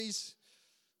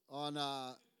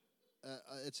On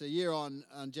it's a year on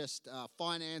just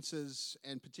finances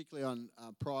and particularly on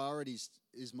priorities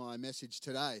is my message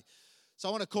today. So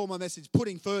I want to call my message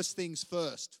 "Putting First Things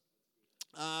First."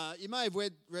 You may have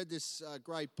read this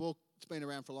great book. It's been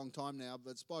around for a long time now,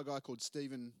 but it's by a guy called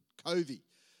Stephen Covey.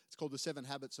 It's called The 7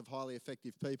 Habits of Highly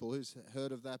Effective People. Who's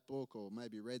heard of that book or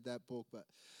maybe read that book? But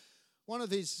one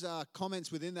of his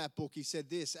comments within that book, he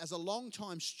said this: "As a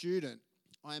long-time student,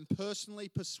 I am personally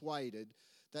persuaded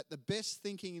that the best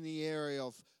thinking in the area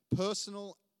of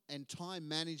personal and time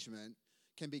management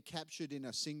can be captured in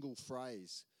a single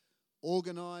phrase: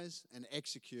 organize and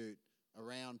execute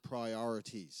around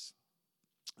priorities."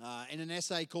 In an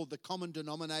essay called "The Common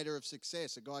Denominator of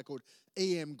Success," a guy called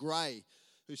E.M. Gray,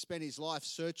 who spent his life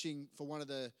searching for one of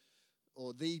the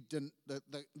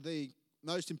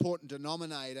most important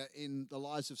denominator in the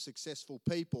lives of successful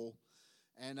people.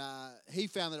 And he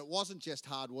found that it wasn't just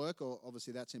hard work, or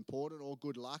obviously that's important, or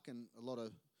good luck, and a lot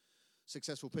of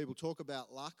successful people talk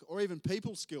about luck, or even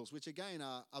people skills, which again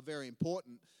are very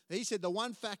important. He said the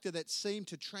one factor that seemed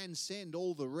to transcend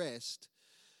all the rest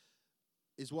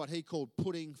is what he called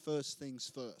putting first things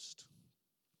first,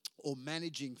 or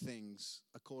managing things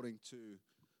according to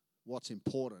what's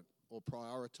important, or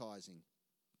prioritizing.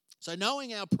 So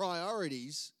knowing our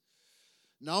priorities,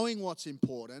 knowing what's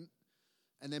important,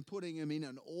 and then putting them in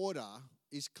an order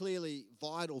is clearly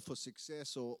vital for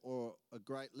success or a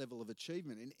great level of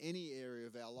achievement in any area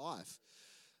of our life.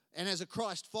 And as a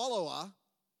Christ follower,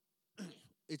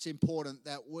 it's important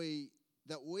that we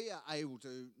are able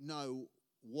to know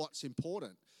what's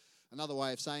important. Another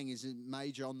way of saying is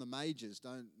major on the majors,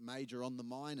 don't major on the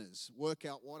minors. Work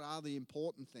out what are the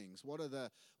important things, what are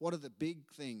the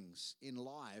big things in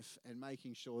life, and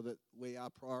making sure that we are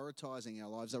prioritizing our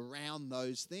lives around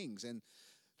those things and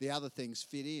the other things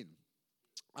fit in.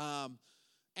 And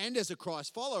as a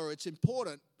Christ follower, it's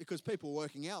important because people are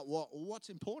working out what's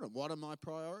important. What are my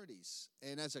priorities?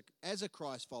 And as a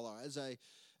Christ follower, as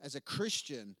a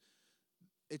Christian,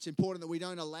 it's important that we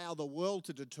don't allow the world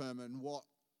to determine what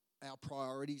our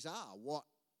priorities are. What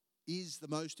is the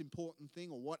most important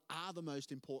thing, or what are the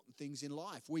most important things in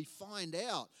life? We find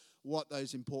out what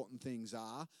those important things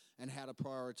are and how to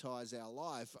prioritize our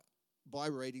life by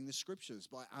reading the scriptures,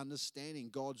 by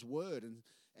understanding God's word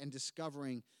and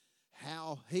discovering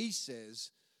how he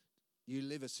says you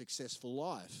live a successful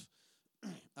life.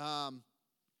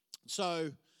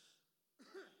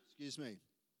 Excuse me.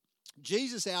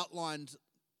 Jesus outlined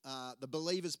the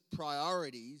believer's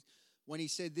priorities when he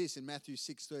said this in Matthew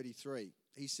 6:33.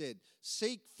 He said,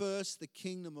 seek first the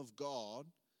kingdom of God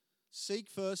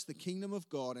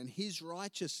and his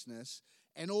righteousness,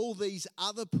 and all these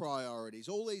other priorities,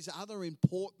 all these other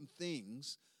important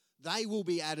things, they will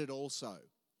be added also.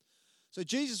 So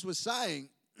Jesus was saying,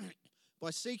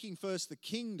 by seeking first the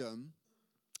kingdom,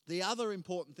 the other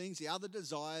important things, the other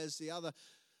desires, the other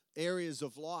areas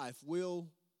of life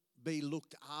will be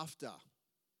looked after.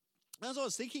 As I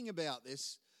was thinking about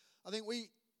this, I think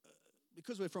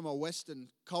because we're from a Western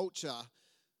culture,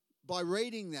 by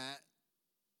reading that,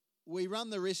 we run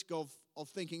the risk of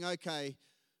thinking, okay,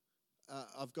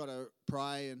 I've got to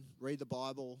pray and read the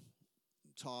Bible,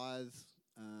 tithe,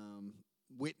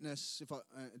 witness, if I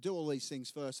do all these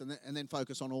things first, and then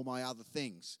focus on all my other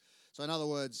things. So in other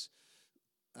words,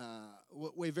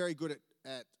 we're very good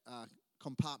at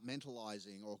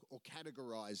compartmentalizing or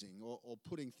categorizing or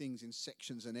putting things in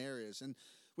sections and areas. And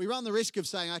we run the risk of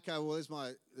saying, okay, well,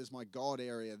 there's my God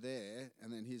area there,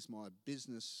 and then here's my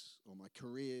business or my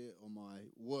career or my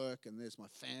work, and there's my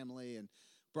family, and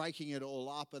breaking it all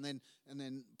up and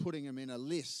then putting them in a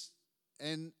list.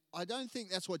 And I don't think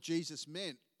that's what Jesus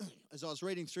meant as I was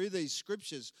reading through these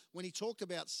scriptures when he talked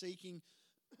about seeking,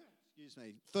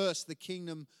 first the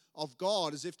kingdom of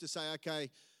God, as if to say, okay,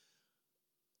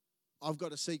 I've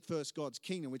got to seek first God's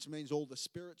kingdom, which means all the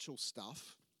spiritual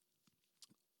stuff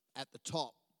at the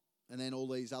top, and then all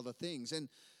these other things. And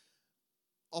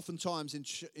oftentimes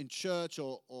in church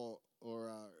or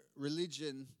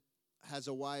religion has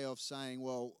a way of saying,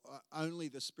 well, only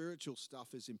the spiritual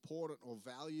stuff is important or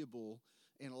valuable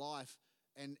in life,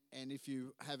 and if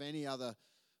you have any other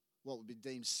what would be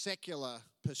deemed secular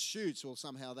pursuits, well,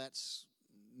 somehow that's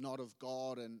not of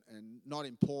God and not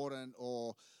important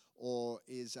or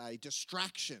is a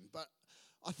distraction. But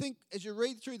I think as you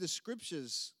read through the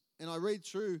scriptures, and I read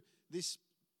through this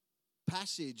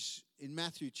passage in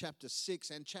Matthew chapter 6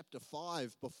 and chapter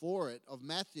 5 before it of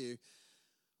Matthew,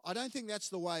 I don't think that's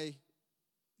the way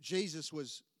Jesus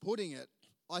was putting it.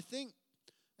 I think,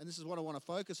 and this is what I want to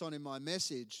focus on in my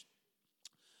message,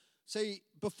 see,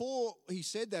 before he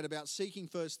said that about seeking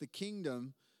first the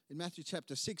kingdom in Matthew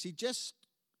chapter 6, he just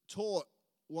taught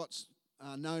what's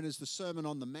known as the Sermon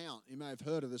on the Mount. You may have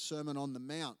heard of the Sermon on the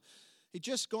Mount. He'd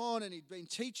just gone and he'd been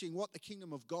teaching what the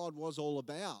kingdom of God was all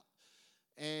about.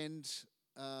 And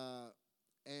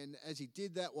as he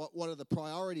did that, what are the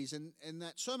priorities? And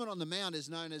that Sermon on the Mount is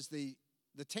known as the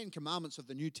Ten Commandments of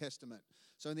the New Testament.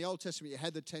 So in the Old Testament, you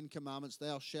had the Ten Commandments: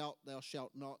 thou shalt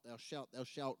not, thou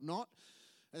shalt not.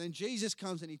 And then Jesus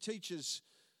comes and he teaches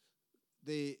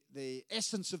the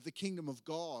essence of the kingdom of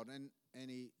God. And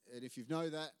if you know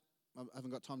that, I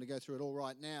haven't got time to go through it all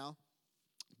right now.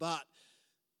 But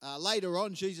later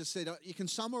on, Jesus said, you can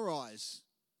summarize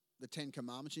the Ten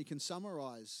Commandments, you can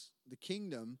summarize the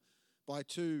kingdom by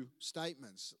two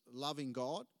statements: loving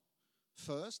God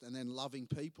first and then loving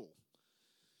people.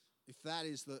 If that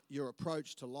is your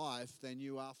approach to life, then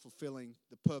you are fulfilling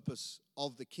the purpose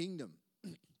of the kingdom.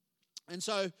 And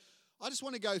so I just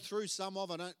want to go through some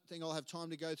of, I don't think I'll have time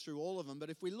to go through all of them, but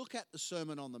if we look at the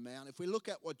Sermon on the Mount, if we look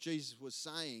at what Jesus was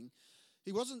saying,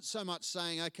 he wasn't so much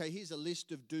saying, okay, here's a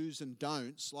list of do's and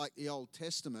don'ts like the Old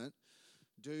Testament.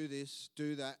 Do this,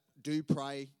 do that, do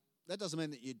pray. That doesn't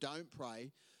mean that you don't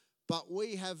pray, but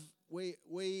we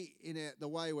in the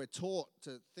way we're taught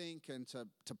to think and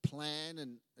to plan,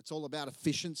 and it's all about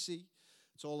efficiency.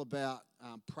 It's all about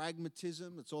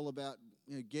pragmatism. It's all about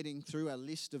getting through a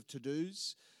list of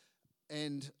to-dos.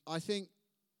 And I think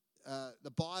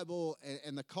the Bible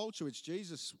and the culture which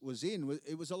Jesus was in,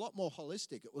 it was a lot more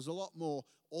holistic. It was a lot more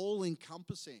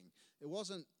all-encompassing. It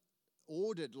wasn't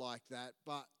ordered like that,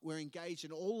 but we're engaged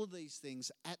in all of these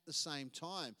things at the same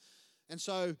time. And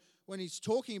so when he's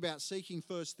talking about seeking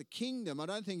first the kingdom, I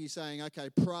don't think he's saying, okay,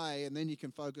 pray and then you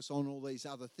can focus on all these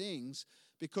other things,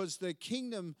 because the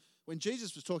kingdom, when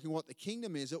Jesus was talking what the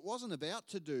kingdom is, it wasn't about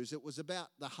to-dos, it was about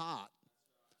the heart.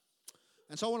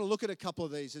 And so I want to look at a couple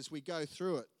of these as we go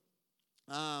through it.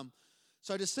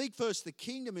 So to seek first the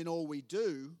kingdom in all we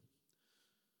do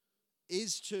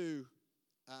is to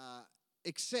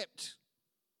accept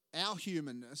our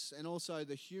humanness and also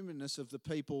the humanness of the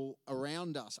people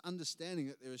around us, understanding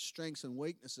that there are strengths and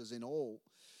weaknesses in all.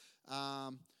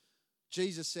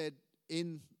 Jesus said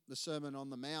in the Sermon on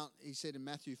the Mount, he said in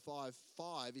Matthew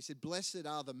 5:5, he said, blessed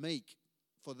are the meek,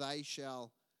 for they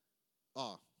shall...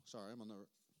 Oh, sorry, I'm on the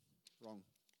wrong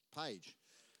page.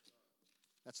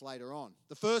 That's later on.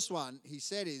 The first one he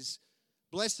said is,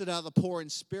 blessed are the poor in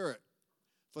spirit,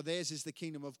 for theirs is the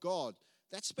kingdom of God.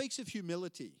 That speaks of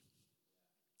humility.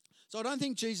 So I don't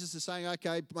think Jesus is saying,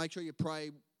 okay, make sure you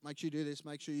pray, make sure you do this,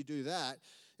 make sure you do that.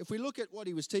 If we look at what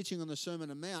he was teaching on the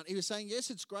Sermon on the Mount, he was saying, yes,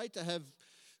 it's great to have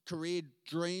career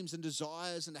dreams and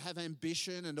desires and to have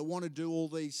ambition and to want to do all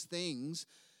these things,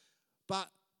 but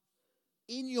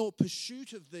in your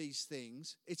pursuit of these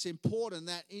things, it's important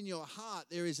that in your heart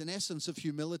there is an essence of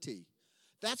humility.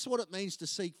 That's what it means to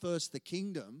seek first the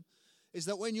kingdom, is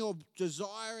that when you're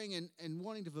desiring and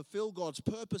wanting to fulfill God's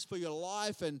purpose for your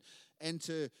life and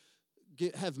to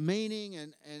have meaning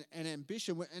and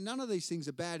ambition, and none of these things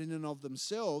are bad in and of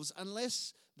themselves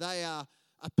unless they are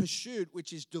a pursuit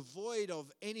which is devoid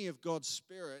of any of God's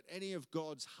spirit, any of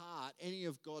God's heart, any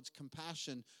of God's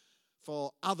compassion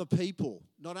for other people,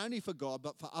 not only for God,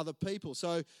 but for other people.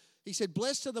 So he said,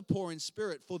 blessed are the poor in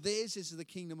spirit, for theirs is the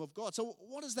kingdom of God. So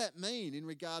what does that mean in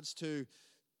regards to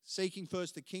seeking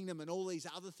first the kingdom and all these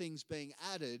other things being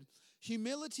added?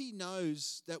 Humility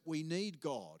knows that we need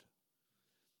God.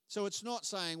 So it's not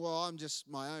saying, well, I'm just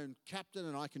my own captain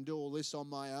and I can do all this on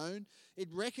my own. It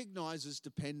recognizes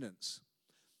dependence.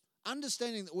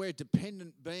 Understanding that we're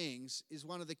dependent beings is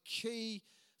one of the key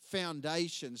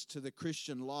foundations to the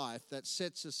Christian life that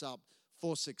sets us up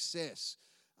for success.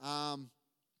 And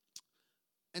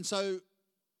so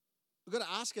we've got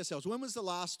to ask ourselves, when was the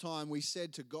last time we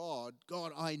said to God,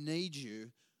 God, I need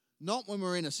you? Not when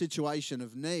we're in a situation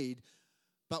of need,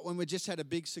 but when we've just had a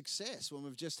big success, when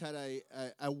we've just had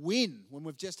a win, when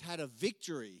we've just had a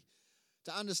victory.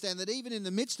 To understand that even in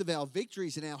the midst of our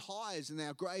victories and our highs and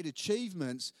our great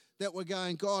achievements, that we're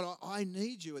going, God, I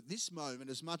need you at this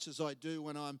moment as much as I do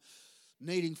when I'm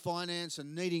needing finance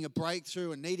and needing a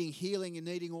breakthrough and needing healing and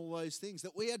needing all those things.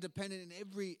 That we are dependent in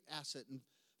every asset and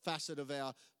facet of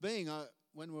our being.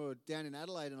 When we were down in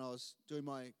Adelaide and I was doing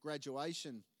my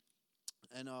graduation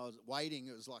and I was waiting,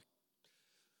 it was like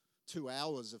 2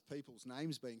 hours of people's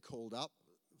names being called up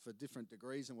for different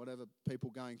degrees and whatever people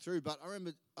going through. But I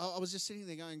remember I was just sitting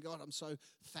there going, God, I'm so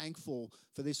thankful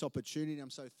for this opportunity.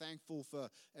 I'm so thankful for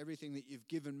everything that you've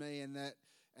given me and that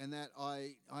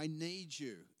I need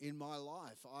you in my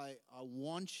life. I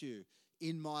want you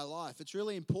in my life. It's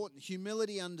really important.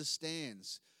 Humility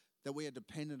understands that we are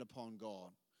dependent upon God,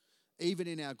 even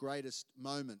in our greatest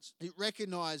moments. It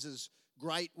recognizes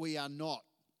great we are not.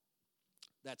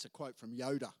 That's a quote from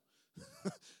Yoda.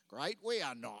 Great, we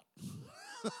are not.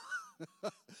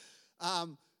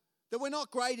 That we're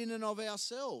not great in and of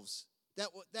ourselves. That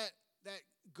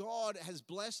God has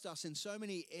blessed us in so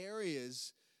many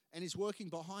areas and is working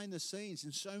behind the scenes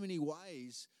in so many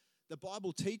ways. The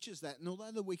Bible teaches that, and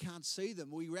although that we can't see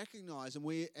them, we recognize and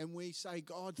we say,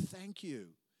 God, thank you.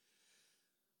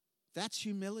 That's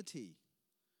humility.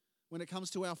 When it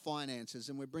comes to our finances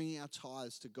and we're bringing our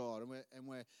tithes to God, and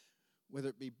we're whether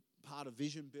it be part of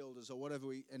Vision Builders or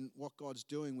whatever and what God's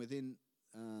doing within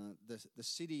the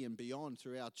city and beyond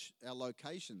through our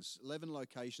locations, 11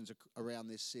 locations around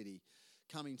this city,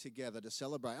 coming together to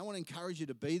celebrate. I want to encourage you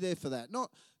to be there for that,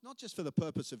 not just for the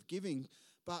purpose of giving,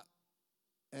 but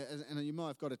and you might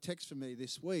have got a text from me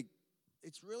this week.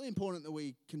 It's really important that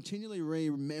we continually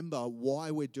remember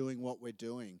why we're doing what we're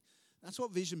doing. That's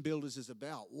what Vision Builders is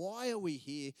about. Why are we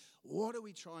here? What are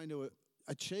we trying to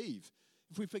achieve?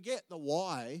 If we forget the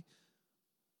why,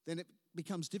 then it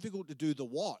becomes difficult to do the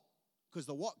what, because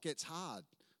the what gets hard.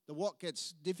 The what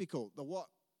gets difficult. The what,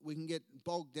 we can get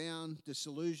bogged down,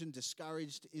 disillusioned,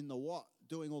 discouraged in the what,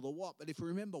 doing all the what. But if we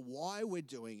remember why we're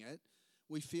doing it,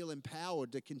 we feel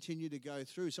empowered to continue to go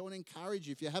through. So I want to encourage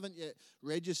you, if you haven't yet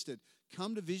registered,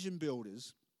 come to Vision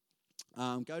Builders.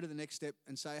 Go to the next step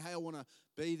and say, hey, I want to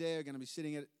be there. We're going to be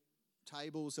sitting at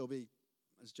tables. There'll be,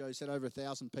 as Joe said, over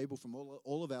 1,000 people from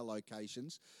all of our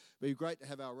locations. It'd be great to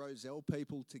have our Roselle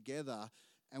people together,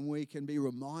 and we can be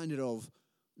reminded of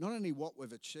not only what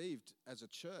we've achieved as a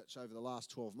church over the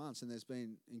last 12 months, and there's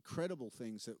been incredible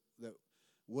things that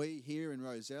we here in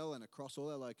Roselle and across all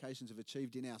our locations have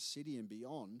achieved in our city and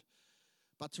beyond,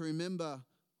 but to remember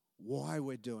why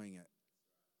we're doing it.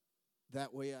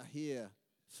 That we are here,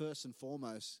 first and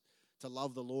foremost, to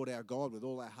love the Lord our God with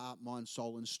all our heart, mind,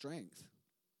 soul, and strength.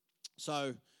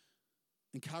 So,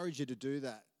 encourage you to do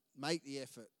that. Make the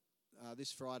effort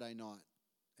this Friday night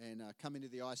and come into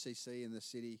the ICC in the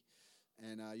city,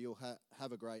 and you'll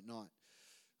have a great night.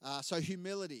 So,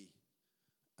 humility.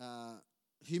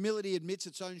 Humility admits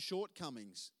its own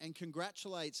shortcomings and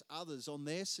congratulates others on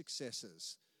their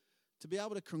successes. To be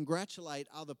able to congratulate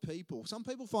other people. Some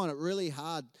people find it really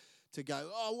hard to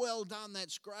go, oh, well done,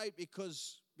 that's great,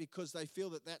 because they feel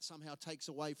that somehow takes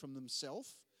away from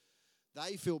themselves.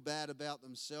 They feel bad about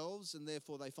themselves, and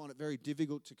therefore they find it very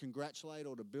difficult to congratulate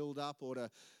or to build up or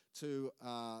to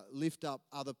lift up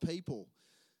other people.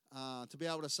 To be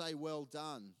able to say, well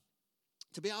done.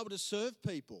 To be able to serve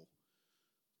people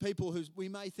who we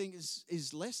may think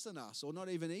is less than us or not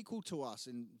even equal to us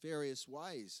in various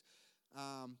ways.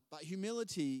 But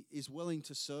humility is willing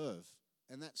to serve.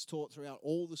 And that's taught throughout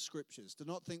all the scriptures. Do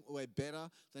not think we're better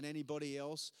than anybody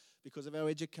else because of our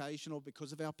education or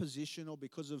because of our position or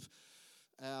because of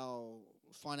our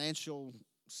financial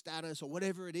status or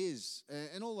whatever it is.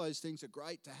 And all those things are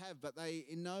great to have, but they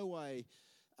in no way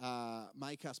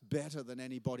make us better than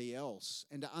anybody else.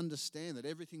 And to understand that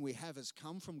everything we have has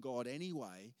come from God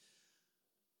anyway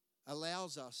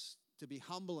allows us to be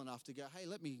humble enough to go, hey,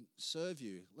 let me serve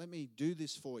you. Let me do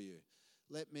this for you.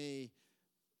 Let me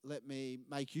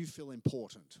make you feel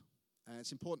important. And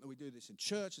it's important that we do this in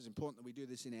church. It's important that we do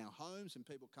this in our homes and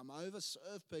people come over,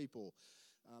 serve people,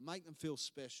 make them feel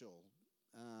special,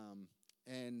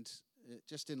 and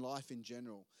just in life in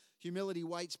general. Humility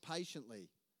waits patiently.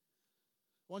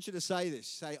 I want you to say this.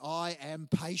 Say, I am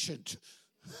patient.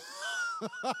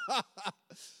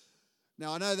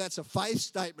 Now, I know that's a faith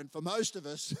statement for most of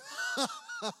us,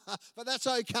 but that's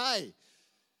okay.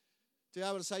 To be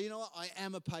able to say, you know what, I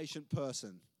am a patient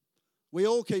person. We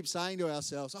all keep saying to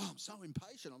ourselves, oh, I'm so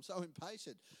impatient.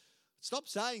 Stop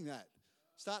saying that.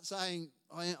 Start saying,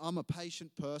 I'm a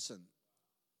patient person.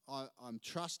 I'm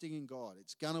trusting in God.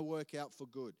 It's going to work out for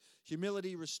good.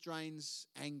 Humility restrains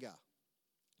anger.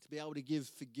 To be able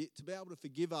to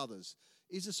forgive others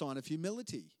is a sign of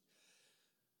humility.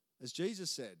 As Jesus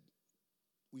said,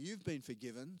 well, you've been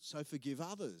forgiven, so forgive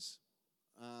others.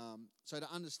 So to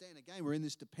understand, again, we're in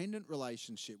this dependent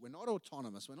relationship. We're not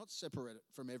autonomous. We're not separate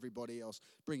from everybody else,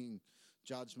 bringing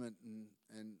judgment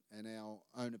and our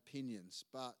own opinions.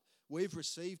 But we've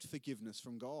received forgiveness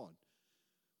from God.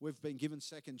 We've been given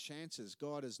second chances.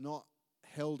 God has not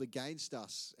held against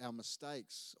us our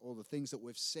mistakes or the things that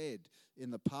we've said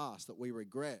in the past that we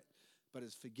regret, but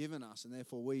has forgiven us. And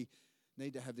therefore we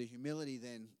need to have the humility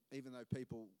then, even though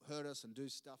people hurt us and do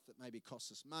stuff that maybe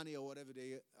costs us money or whatever, to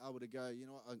be able to go, you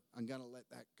know what, I'm going to let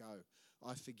that go.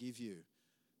 I forgive you.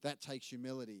 That takes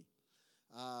humility.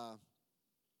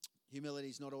 Humility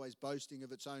is not always boasting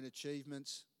of its own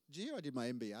achievements. Did you hear I did my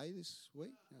MBA this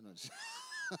week?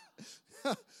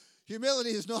 No.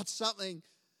 Humility is not something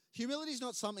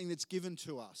that's given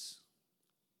to us.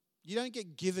 You don't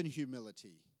get given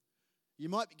humility. You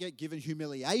might get given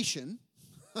humiliation,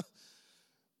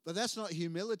 but that's not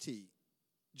humility.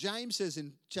 James says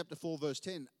in chapter 4, verse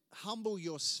 10, humble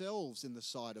yourselves in the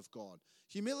sight of God.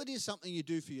 Humility is something you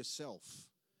do for yourself.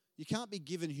 You can't be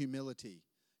given humility.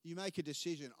 You make a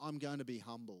decision, I'm going to be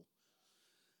humble.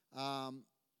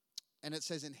 And it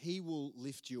says, and he will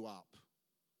lift you up.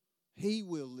 He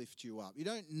will lift you up. You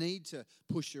don't need to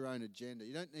push your own agenda.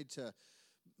 You don't need to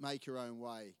make your own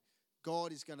way.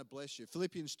 God is going to bless you.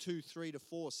 Philippians 2,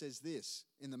 3-4 says this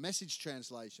in the Message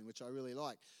translation, which I really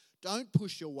like. Don't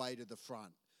push your way to the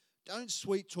front. Don't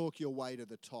sweet talk your way to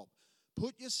the top.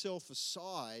 Put yourself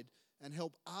aside and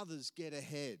help others get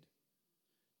ahead.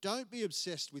 Don't be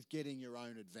obsessed with getting your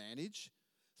own advantage.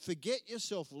 Forget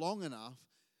yourself long enough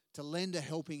to lend a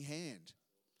helping hand.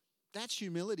 That's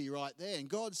humility right there. And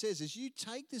God says, as you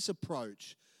take this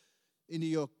approach into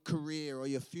your career or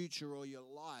your future or your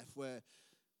life where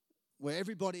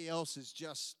everybody else is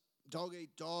just dog eat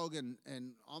dog and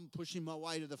I'm pushing my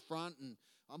way to the front and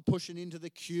I'm pushing into the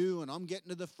queue and I'm getting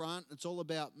to the front, it's all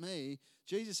about me.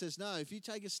 Jesus says, no, if you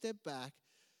take a step back,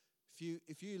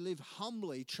 if you live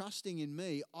humbly, trusting in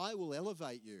me, I will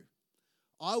elevate you.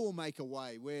 I will make a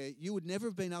way where you would never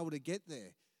have been able to get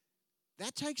there.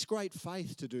 That takes great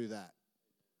faith to do that.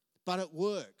 But it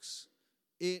works.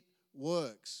 It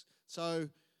works. So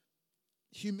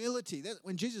humility,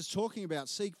 when Jesus is talking about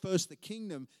seek first the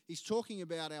kingdom, he's talking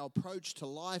about our approach to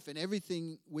life and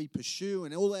everything we pursue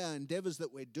and all our endeavors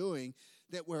that we're doing,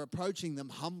 that we're approaching them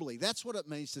humbly. That's what it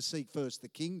means to seek first the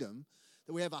kingdom,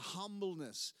 that we have a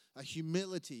humbleness, a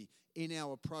humility in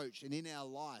our approach and in our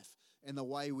life and the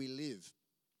way we live.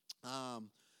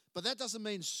 But that doesn't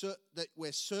mean that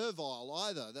we're servile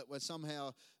either, that we're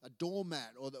somehow a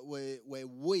doormat or that we're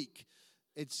weak.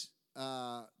 It's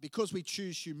because we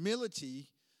choose humility,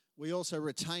 we also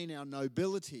retain our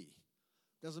nobility.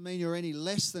 Doesn't mean you're any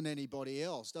less than anybody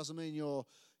else. Doesn't mean you're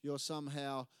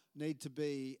somehow need to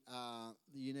be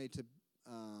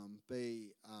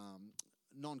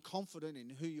non-confident in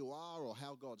who you are or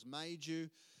how God's made you.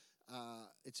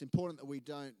 It's important that we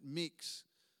don't mix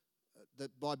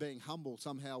that by being humble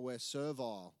somehow we're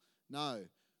servile. No,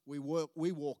 we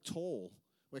walk tall.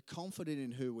 We're confident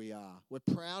in who we are. We're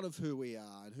proud of who we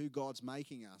are and who God's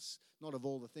making us. Not of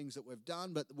all the things that we've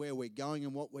done, but where we're going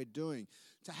and what we're doing.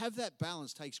 To have that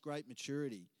balance takes great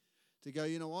maturity. To go,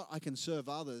 you know what, I can serve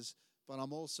others, but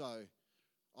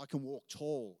I can walk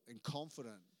tall and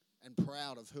confident and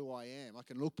proud of who I am. I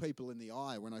can look people in the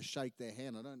eye when I shake their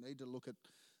hand. I don't need to look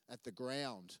at the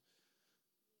ground.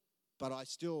 But I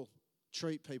still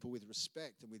treat people with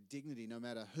respect and with dignity no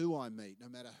matter who I meet, no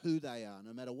matter who they are,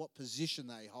 no matter what position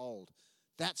they hold.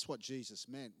 That's what Jesus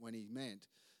meant when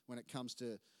it comes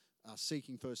to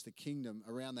seeking first the kingdom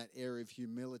around that area of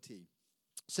humility.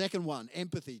 Second one,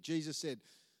 empathy. Jesus said,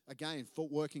 again,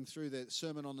 working through the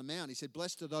Sermon on the Mount, he said,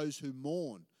 blessed are those who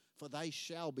mourn, for they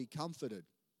shall be comforted.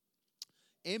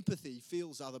 Empathy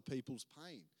feels other people's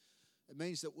pain. It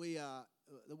means that we are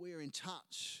in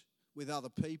touch with other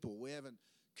people. We haven't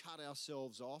cut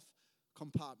ourselves off,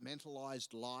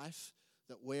 compartmentalized life,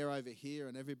 that we're over here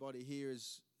and everybody here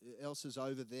else is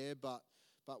over there, but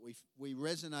we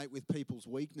resonate with people's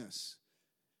weakness.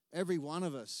 Every one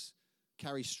of us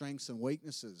carries strengths and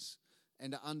weaknesses,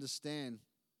 and to understand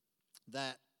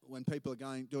that when people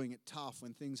are doing it tough,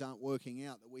 when things aren't working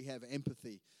out, that we have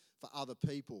empathy for other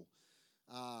people,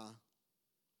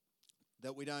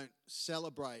 that we don't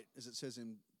celebrate, as it says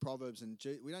in Proverbs, and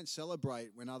we don't celebrate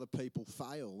when other people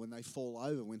fail, when they fall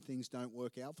over, when things don't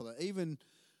work out for them. Even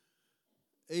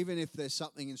if there's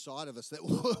something inside of us that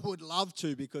would love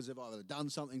to, because they've either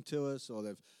done something to us or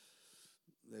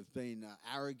they've been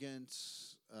arrogant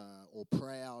or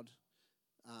proud,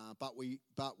 but we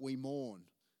mourn.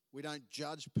 We don't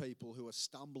judge people who are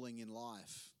stumbling in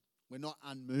life. We're not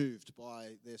unmoved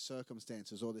by their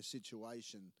circumstances or their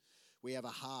situation. We have a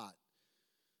heart.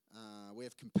 We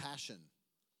have compassion.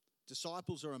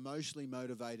 Disciples are emotionally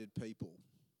motivated people.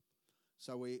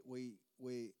 So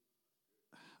we're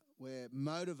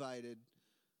motivated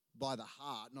by the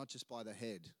heart, not just by the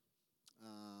head.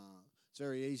 It's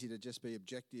very easy to just be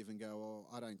objective and go,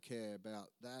 oh, I don't care about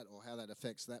that or how that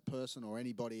affects that person or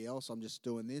anybody else. I'm just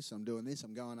doing this, I'm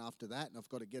going after that, and I've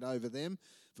got to get over them.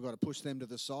 If I've got to push them to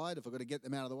the side, if I've got to get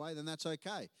them out of the way, then that's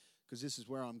okay, because this is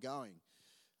where I'm going.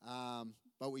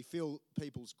 But we feel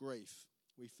people's grief.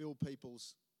 We feel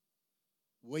people's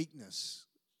weakness,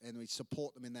 and we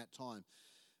support them in that time.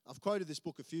 I've quoted this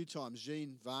book a few times,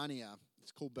 Jean Vanier.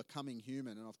 It's called Becoming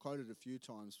Human, and I've quoted it a few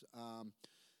times.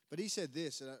 But he said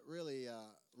this, and it really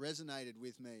resonated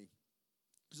with me,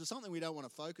 because it's something we don't want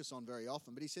to focus on very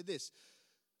often. But he said this,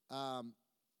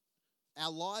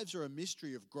 our lives are a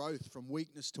mystery of growth from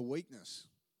weakness to weakness,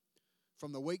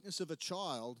 from the weakness of a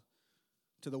child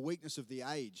to the weakness of the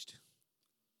aged.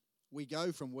 We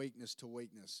go from weakness to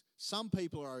weakness. Some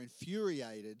people are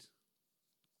infuriated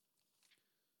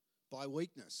by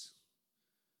weakness,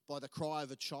 by the cry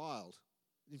of a child.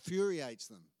 It infuriates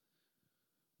them.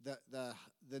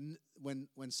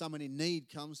 When someone in need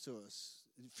comes to us,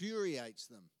 it infuriates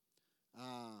them.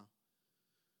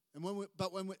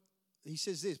 He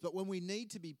says this, but when we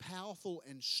need to be powerful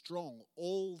and strong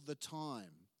all the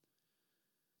time,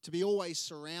 to be always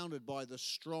surrounded by the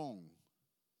strong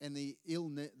and the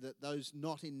those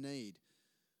not in need,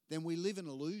 then we live in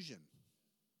illusion.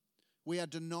 We are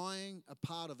denying a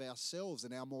part of ourselves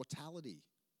and our mortality.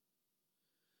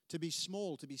 To be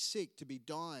small, to be sick, to be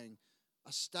dying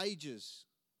are stages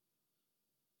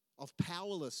of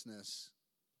powerlessness,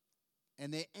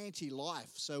 and they're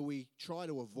anti-life. So we try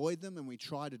to avoid them and we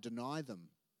try to deny them.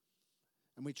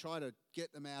 And we try to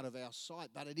get them out of our sight.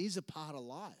 But it is a part of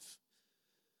life.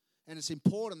 And it's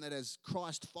important that as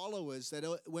Christ followers, that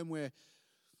when we've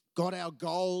got our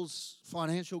goals,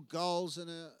 financial goals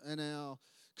and our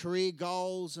career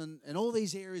goals and all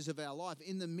these areas of our life,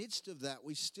 in the midst of that,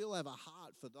 we still have a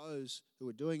heart for those who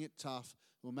are doing it tough,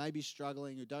 who may be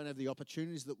struggling, who don't have the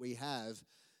opportunities that we have,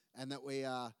 and that we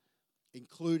are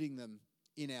including them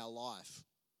in our life.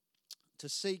 To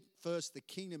seek first the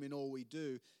kingdom in all we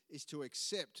do is to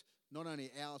accept not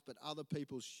only ours but other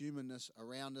people's humanness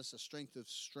around us, a strength of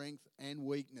strength and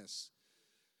weakness.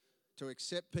 To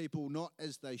accept people not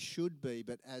as they should be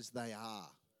but as they are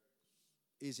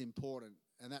is important.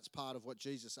 And that's part of what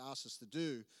Jesus asks us to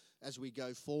do as we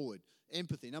go forward.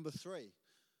 Empathy. Number 3.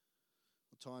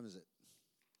 What time is it?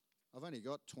 I've only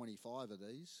got 25 of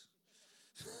these.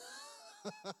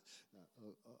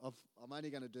 I'm only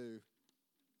going to do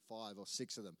 5 or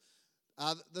 6 of them.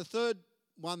 The third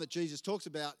one that Jesus talks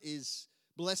about is,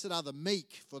 blessed are the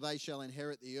meek, for they shall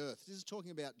inherit the earth. This is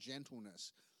talking about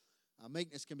gentleness.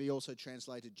 Meekness can be also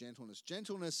translated gentleness.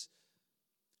 Gentleness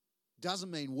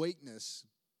doesn't mean weakness.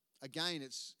 Again,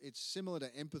 it's similar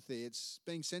to empathy. It's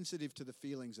being sensitive to the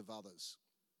feelings of others.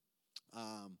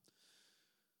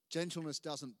 Gentleness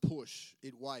doesn't push,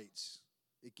 it waits.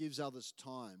 It gives others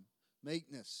time.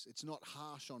 Meekness, it's not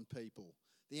harsh on people.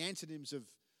 The antonyms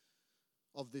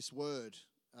of this word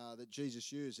that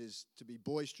Jesus used is to be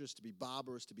boisterous, to be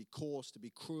barbarous, to be coarse, to be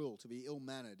cruel, to be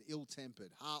ill-mannered, ill-tempered,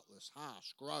 heartless,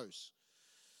 harsh, gross.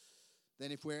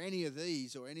 Then if we're any of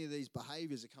these or any of these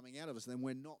behaviors are coming out of us, then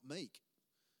we're not meek.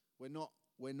 We haven't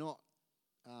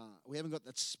got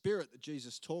that spirit that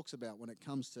Jesus talks about when it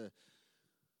comes to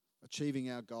achieving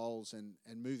our goals and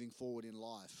moving forward in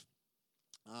life.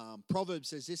 Proverbs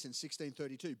says this in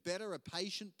 16:32, better a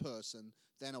patient person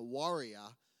than a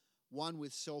warrior, one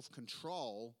with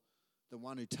self-control than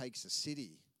one who takes a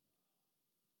city.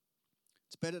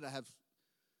 It's better to have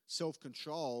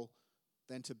self-control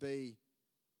than to be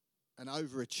an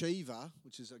overachiever,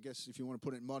 which is, I guess, if you want to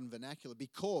put it in modern vernacular,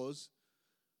 because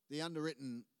the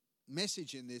underwritten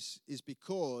message in this is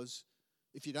because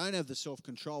if you don't have the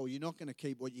self-control, you're not going to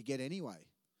keep what you get anyway.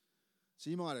 So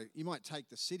you might take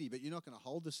the city, but you're not going to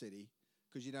hold the city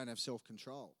because you don't have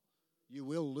self-control. You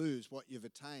will lose what you've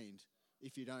attained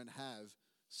if you don't have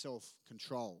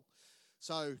self-control.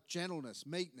 So gentleness,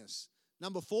 meekness.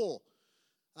 Number 4,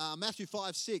 Matthew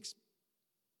 5:6,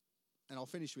 and I'll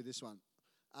finish with this one.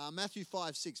 Matthew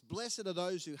 5:6, blessed are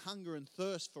those who hunger and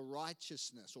thirst for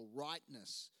righteousness or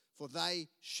rightness, for they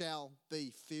shall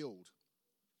be filled.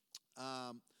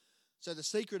 So the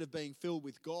secret of being filled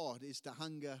with God is to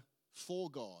hunger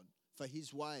for God, for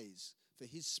His ways, for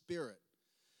His Spirit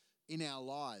in our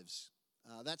lives.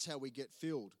 That's how we get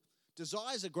filled.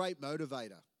 Desire is a great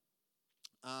motivator.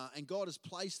 And God has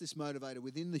placed this motivator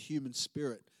within the human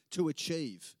spirit to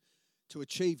achieve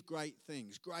great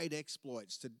things, great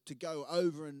exploits, to go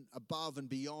over and above and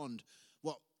beyond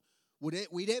what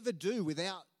we'd ever do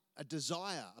without a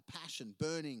desire, a passion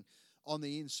burning on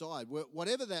the inside,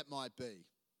 whatever that might be.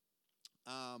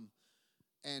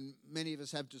 And many of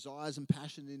us have desires and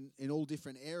passion in all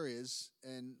different areas.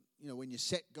 And, you know, when you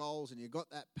set goals and you've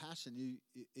got that passion,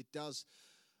 it does.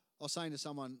 I was saying to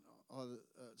someone,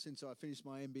 since I finished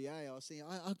my MBA, I was saying,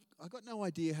 I got no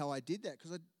idea how I did that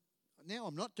because now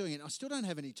I'm not doing it. I still don't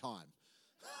have any time.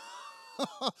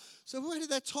 So where did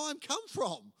that time come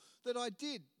from that I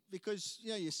did? Because,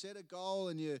 you know, you set a goal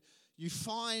and you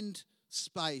find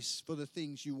space for the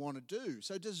things you want to do.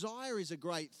 So desire is a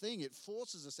great thing. It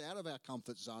forces us out of our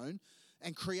comfort zone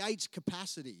and creates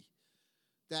capacity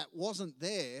that wasn't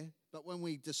there. But when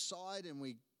we decide and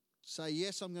we say,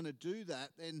 yes, I'm going to do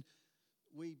that, then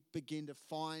we begin to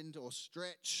find or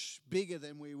stretch bigger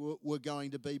than we were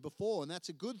going to be before. And that's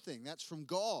a good thing. That's from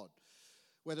God.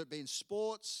 Whether it be in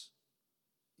sports,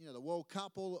 the World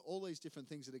Cup, all these different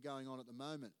things that are going on at the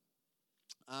moment.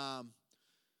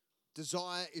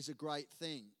 Desire is a great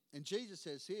thing. And Jesus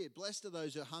says here, blessed are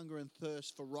those who hunger and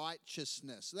thirst for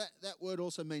righteousness. That word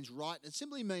also means right. It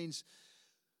simply means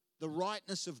the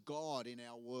rightness of God in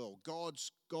our world.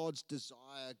 God's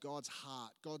desire, God's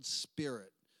heart, God's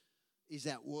spirit is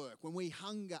at work. When we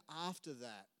hunger after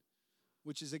that,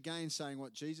 which is again saying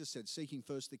what Jesus said, seeking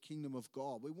first the kingdom of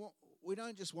God. We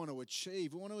don't just want to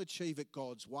achieve, we want to achieve it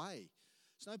God's way.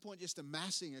 It's no point just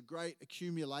amassing a great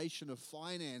accumulation of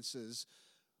finances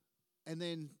and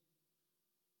then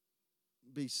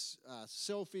be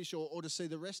selfish or to see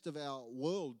the rest of our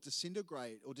world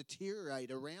disintegrate or deteriorate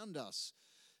around us.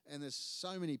 And there's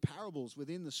so many parables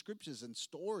within the scriptures and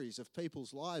stories of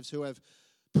people's lives who have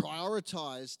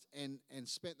prioritized and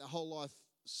spent their whole life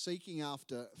seeking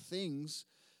after things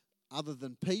other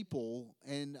than people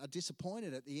and are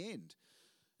disappointed at the end.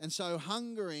 And so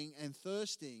hungering and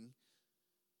thirsting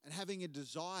and having a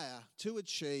desire to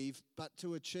achieve, but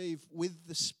to achieve with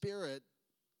the spirit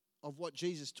of what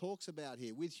Jesus talks about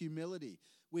here, with humility,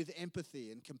 with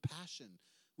empathy and compassion,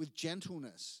 with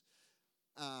gentleness.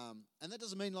 And that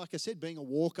doesn't mean, like I said, being a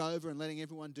walkover and letting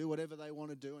everyone do whatever they want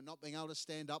to do and not being able to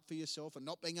stand up for yourself and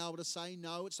not being able to say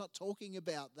no. It's not talking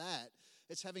about that.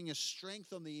 It's having a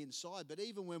strength on the inside. But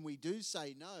even when we do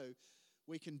say no,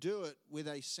 we can do it with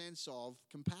a sense of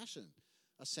compassion,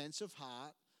 a sense of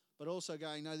heart, but also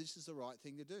going, no, this is the right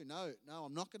thing to do. No,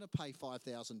 I'm not going to pay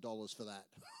 $5,000 for that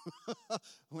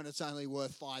when it's only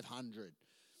worth $500.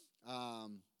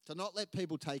 To not let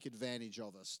people take advantage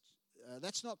of us.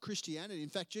 That's not Christianity. In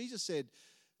fact, Jesus said,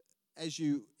 as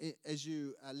you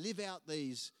live out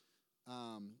this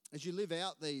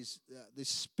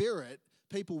spirit,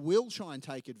 people will try and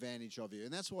take advantage of you.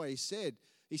 And that's why he said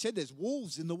there's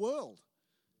wolves in the world.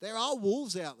 There are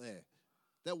wolves out there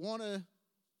that want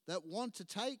to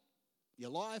take your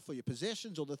life or your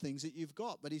possessions or the things that you've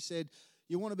got. But he said,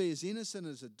 you want to be as innocent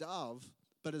as a dove,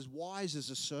 but as wise as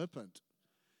a serpent.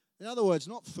 In other words,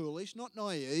 not foolish, not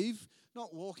naive,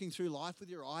 not walking through life with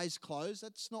your eyes closed.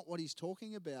 That's not what he's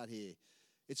talking about here.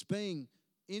 It's being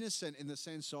innocent in the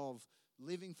sense of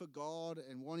living for God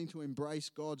and wanting to embrace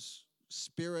God's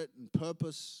spirit and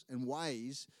purpose and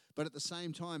ways, but at the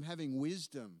same time having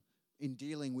wisdom in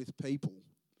dealing with people.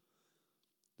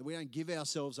 That we don't give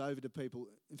ourselves over to people.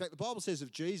 In fact, the Bible says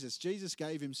of Jesus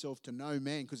gave himself to no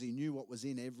man because he knew what was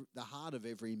in the heart of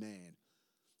every man.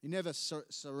 He never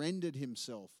surrendered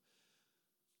himself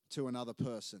to another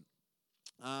person.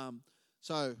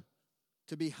 So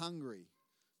to be hungry,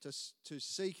 to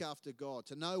seek after God,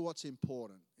 to know what's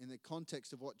important in the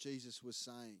context of what Jesus was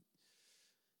saying.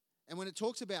 And when it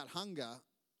talks about hunger,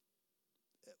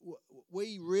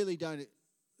 we really don't.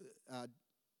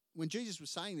 When Jesus was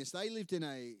saying this, they lived in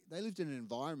an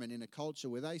environment, in a culture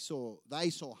where they saw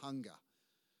hunger.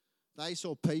 They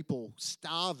saw people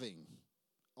starving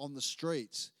on the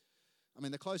streets. I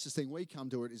mean, the closest thing we come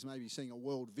to it is maybe seeing a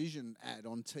World Vision ad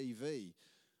on TV.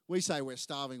 We say we're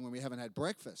starving when we haven't had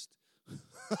breakfast.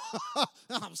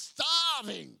 I'm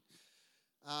starving.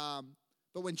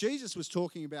 But when Jesus was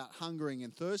talking about hungering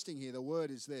and thirsting here, the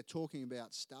word is there talking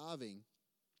about starving.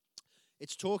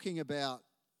 It's talking about,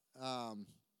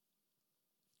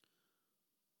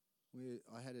 where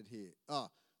I had it here.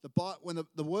 When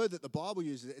the word that the Bible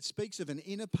uses, it speaks of an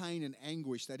inner pain and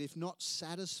anguish that if not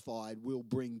satisfied will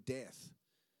bring death.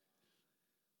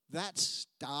 That's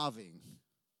starving.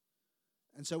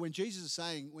 And so when Jesus is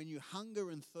saying, when you hunger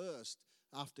and thirst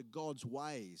after God's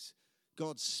ways,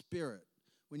 God's spirit,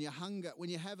 when you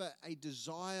have a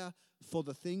desire for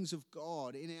the things of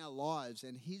God in our lives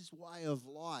and his way of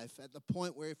life, at the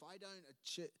point where if I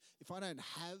don't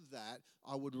have that,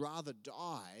 I would rather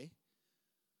die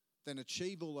than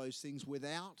achieve all those things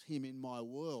without him in my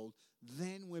world,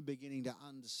 then we're beginning to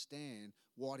understand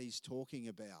what he's talking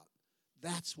about.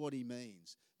 That's what he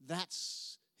means.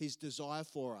 That's his desire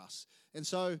for us. And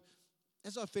so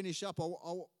as I finish up, I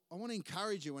want to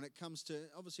encourage you when it comes to,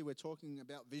 obviously we're talking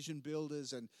about vision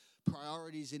builders and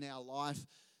priorities in our life.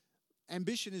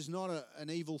 Ambition is not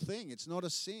an evil thing. It's not a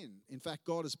sin. In fact,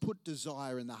 God has put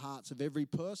desire in the hearts of every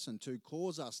person to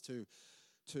cause us to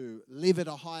live at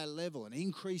a higher level and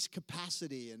increase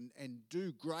capacity and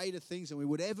do greater things than we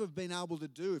would ever have been able to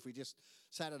do if we just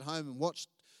sat at home and watched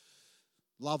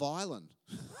Love Island.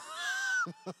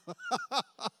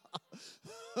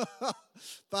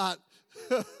 But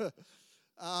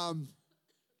and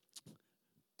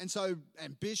so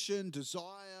ambition,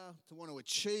 desire, to want to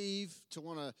achieve, to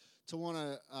want want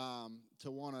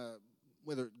to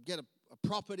whether get a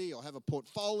property or have a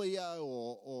portfolio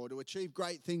or to achieve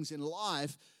great things in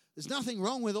life. There's nothing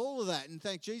wrong with all of that. In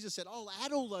fact, Jesus said, I'll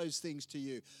add all those things to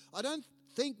you. I don't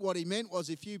think what he meant was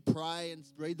if you pray and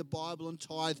read the Bible and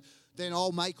tithe, then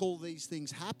I'll make all these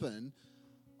things happen.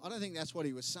 I don't think that's what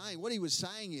he was saying. What he was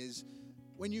saying is,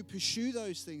 when you pursue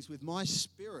those things with my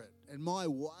spirit and my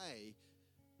way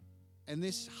and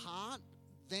this heart,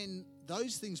 then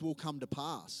those things will come to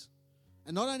pass.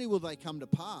 And not only will they come to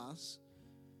pass,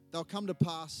 they'll come to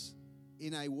pass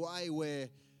in a way where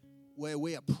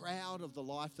we are proud of the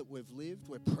life that we've lived,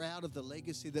 we're proud of the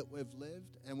legacy that we've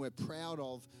lived, and we're proud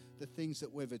of the things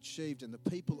that we've achieved and the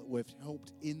people that we've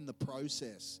helped in the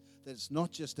process. That it's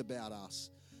not just about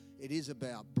us. It is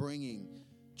about bringing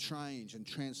change and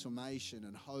transformation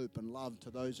and hope and love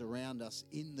to those around us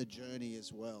in the journey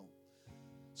as well.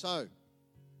 So,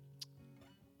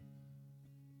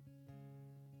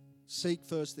 seek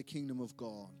first the kingdom of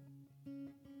God.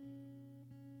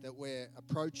 That we're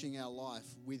approaching our life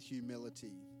with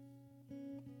humility,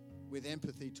 with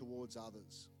empathy towards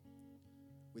others,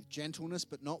 with gentleness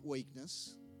but not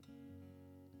weakness,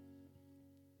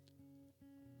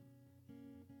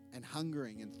 and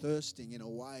hungering and thirsting in a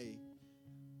way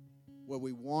where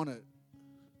we want it,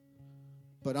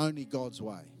 but only God's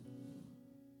way.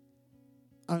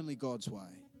 Only God's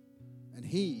way. And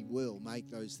He will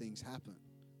make those things happen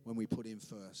when we put Him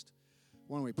first.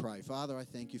 Why don't we pray? Father, I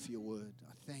thank you for your word.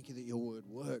 I thank you that your word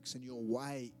works and your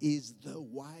way is the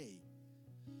way.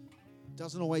 It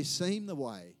doesn't always seem the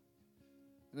way.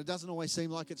 And it doesn't always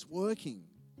seem like it's working.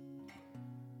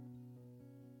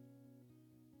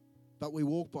 But we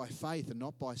walk by faith and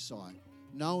not by sight,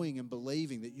 knowing and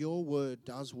believing that your word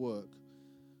does work.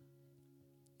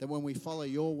 That when we follow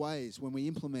your ways, when we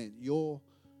implement your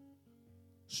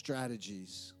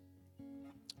strategies,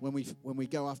 when we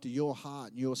go after your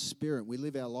heart and your spirit, we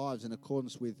live our lives in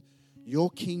accordance with your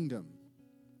kingdom,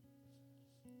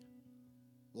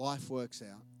 life works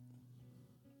out.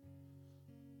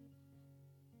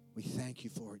 We thank you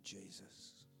for it,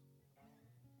 Jesus.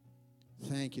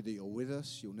 Thank you that you're with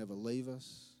us, you'll never leave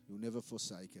us, you'll never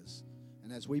forsake us.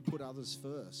 And as we put others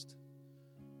first,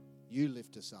 you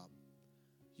lift us up.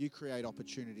 You create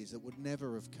opportunities that would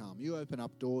never have come. You open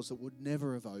up doors that would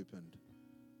never have opened.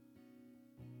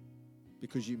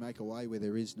 Because you make a way where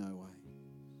there is no way.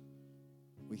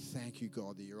 We thank you,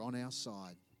 God, that you're on our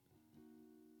side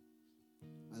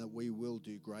and that we will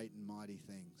do great and mighty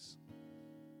things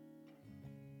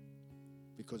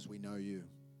because we know you.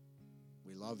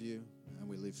 We love you and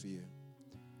we live for you.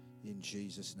 In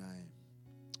Jesus' name.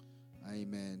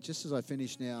 Amen. Just as I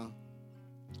finish now,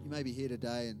 you may be here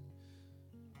today, and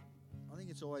I think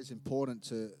it's always important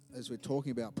to, as we're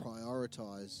talking about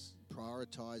prioritizing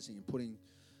and putting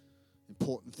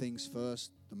important things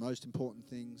first, the most important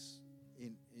things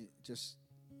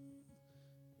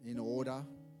in order,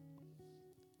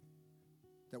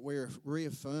 that we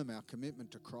reaffirm our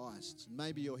commitment to Christ. And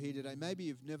maybe you're here today, maybe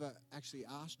you've never actually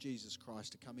asked Jesus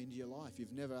Christ to come into your life.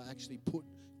 You've never actually put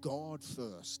God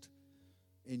first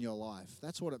in your life.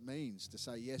 That's what it means to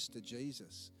say yes to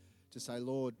Jesus, to say,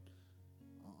 Lord,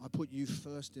 I put you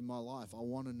first in my life. I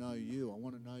want to know you. I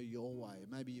want to know your way.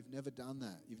 Maybe you've never done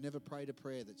that. You've never prayed a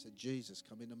prayer that said, Jesus,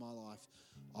 come into my life.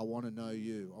 I want to know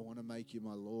you. I want to make you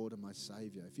my Lord and my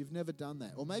Savior. If you've never done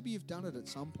that, or maybe you've done it at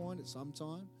some point, at some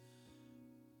time,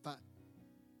 but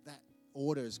that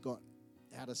order has got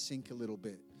out of sync a little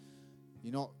bit.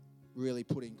 You're not really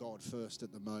putting God first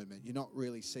at the moment. You're not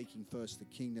really seeking first the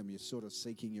kingdom. You're sort of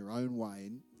seeking your own way,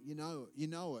 and you know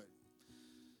it.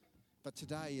 But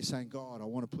today you're saying, God, I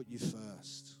want to put you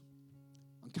first.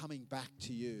 I'm coming back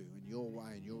to you and your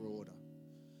way and your order.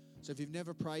 So if you've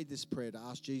never prayed this prayer to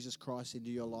ask Jesus Christ into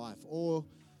your life, or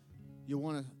you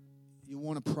want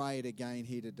to pray it again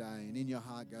here today, and in your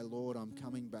heart go, Lord, I'm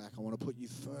coming back. I want to put you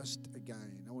first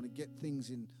again. I want to get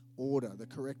things in order, the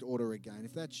correct order again.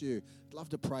 If that's you, I'd love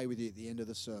to pray with you at the end of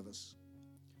the service.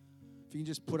 If you can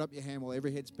just put up your hand while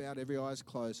every head's bowed, every eye's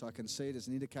closed, so I can see it as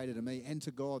an indicator to me and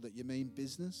to God that you mean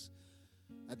business.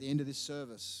 At the end of this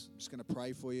service, I'm just going to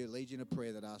pray for you, lead you in a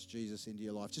prayer that asks Jesus into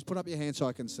your life. Just put up your hand so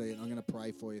I can see it. I'm going to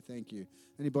pray for you. Thank you.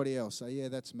 Anybody else? Say, yeah,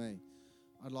 that's me.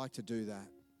 I'd like to do that.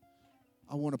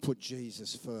 I want to put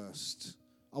Jesus first.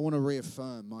 I want to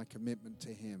reaffirm my commitment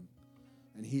to Him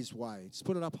and His way. Just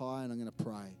put it up high, and I'm going to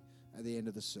pray at the end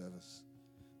of the service.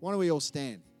 Why don't we all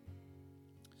stand?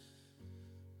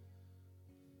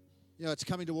 You know, it's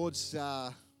coming towards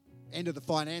end of the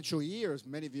financial year, as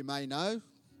many of you may know.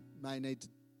 May need to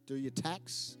do your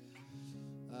tax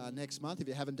next month if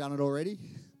you haven't done it already.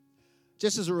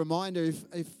 just as a reminder,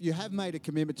 if you have made a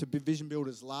commitment to Vision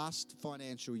Builders last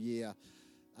financial year,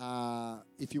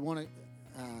 if you want to,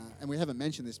 and we haven't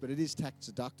mentioned this, but it is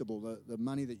tax deductible. The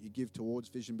money that you give towards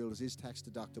Vision Builders is tax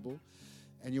deductible,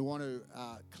 and you want to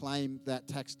claim that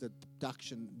tax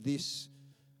deduction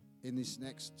in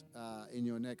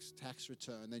your next tax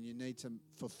return, then you need to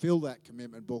fulfill that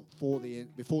commitment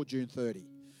before June 30.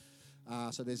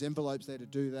 So there's envelopes there to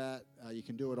do that. You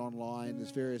can do it online. There's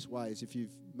various ways. If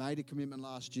you've made a commitment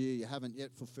last year, you haven't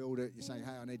yet fulfilled it, you're saying,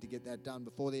 hey, I need to get that done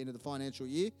before the end of the financial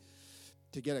year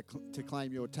to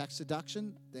claim your tax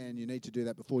deduction, then you need to do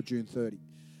that before June 30.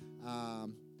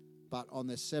 But on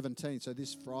the 17th, so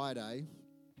this Friday,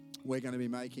 we're going to be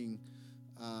making,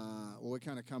 we're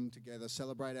going to come together,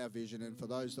 celebrate our vision, and for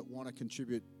those that want to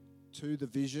contribute to the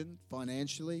vision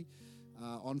financially,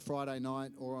 on Friday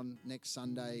night or on next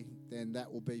Sunday, then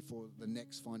that will be for the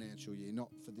next financial year, not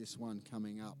for this one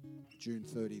coming up June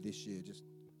 30 this year, just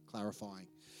clarifying.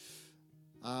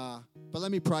 But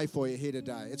let me pray for you here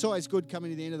today. It's always good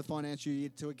coming to the end of the financial year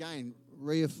to again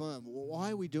reaffirm, why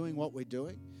are we doing what we're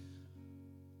doing?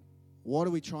 What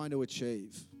are we trying to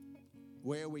achieve?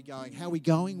 Where are we going? How are we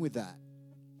going with that?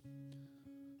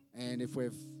 And if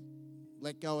we've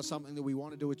let go of something that we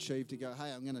wanted to achieve, to go,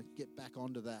 hey, I'm going to get back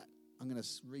onto that. I'm going to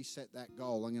reset that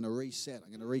goal. I'm going to reset.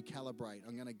 I'm going to recalibrate.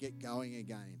 I'm going to get going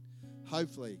again.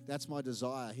 Hopefully, that's my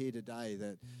desire here today,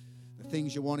 that the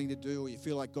things you're wanting to do or you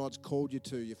feel like God's called you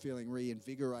to, you're feeling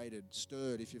reinvigorated,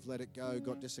 stirred. If you've let it go,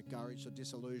 got discouraged or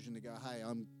disillusioned, to go, hey,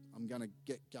 I'm going to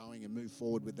get going and move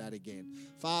forward with that again.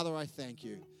 Father, I thank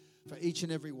you for each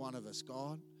and every one of us,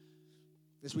 God.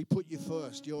 As we put you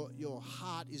first, your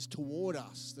heart is toward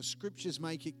us. The scriptures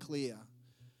make it clear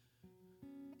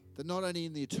that not only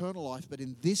in the eternal life, but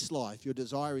in this life, your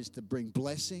desire is to bring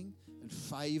blessing and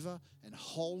favor and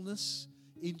wholeness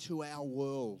into our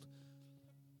world.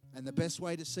 And the best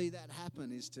way to see that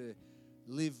happen is to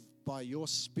live by your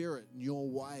spirit and your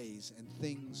ways, and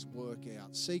things work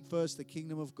out. Seek first the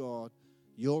kingdom of God,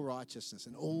 your righteousness,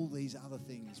 and all these other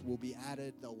things will be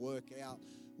added, they'll work out,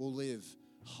 we'll live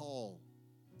whole,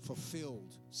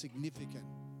 fulfilled, significant,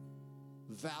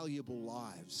 valuable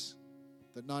lives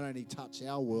that not only touch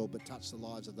our world, but touch the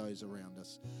lives of those around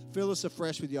us. Fill us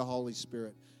afresh with your Holy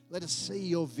Spirit. Let us see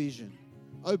your vision.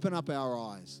 Open up our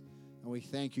eyes. And we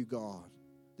thank you, God,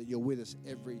 that you're with us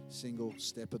every single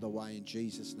step of the way in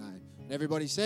Jesus' name. And everybody said,